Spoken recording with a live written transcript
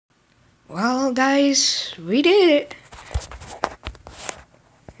Well, guys, we did it.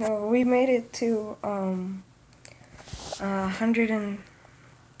 We made it to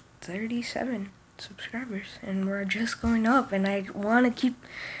 137 subscribers, and we're just going up. And I want to keep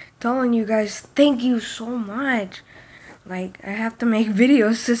telling you guys, thank you so much. Like, I have to make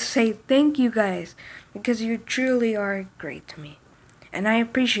videos to say thank you guys because you truly are great to me, and I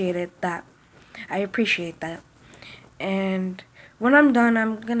appreciate that. I appreciate that. And when I'm done,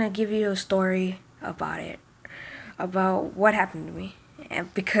 I'm gonna give you a story about it, about what happened to me.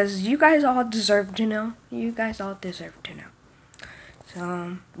 And because you guys all deserve to know. You guys all deserve to know.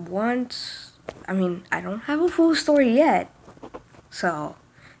 So, I don't have a full story yet. So,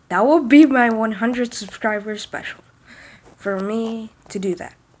 that will be my 100 subscribers special. For me to do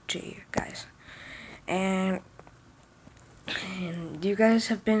that to you guys. And you guys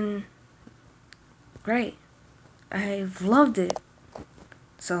have been great. I've loved it.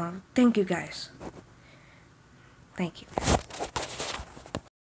 So, thank you guys. Thank you.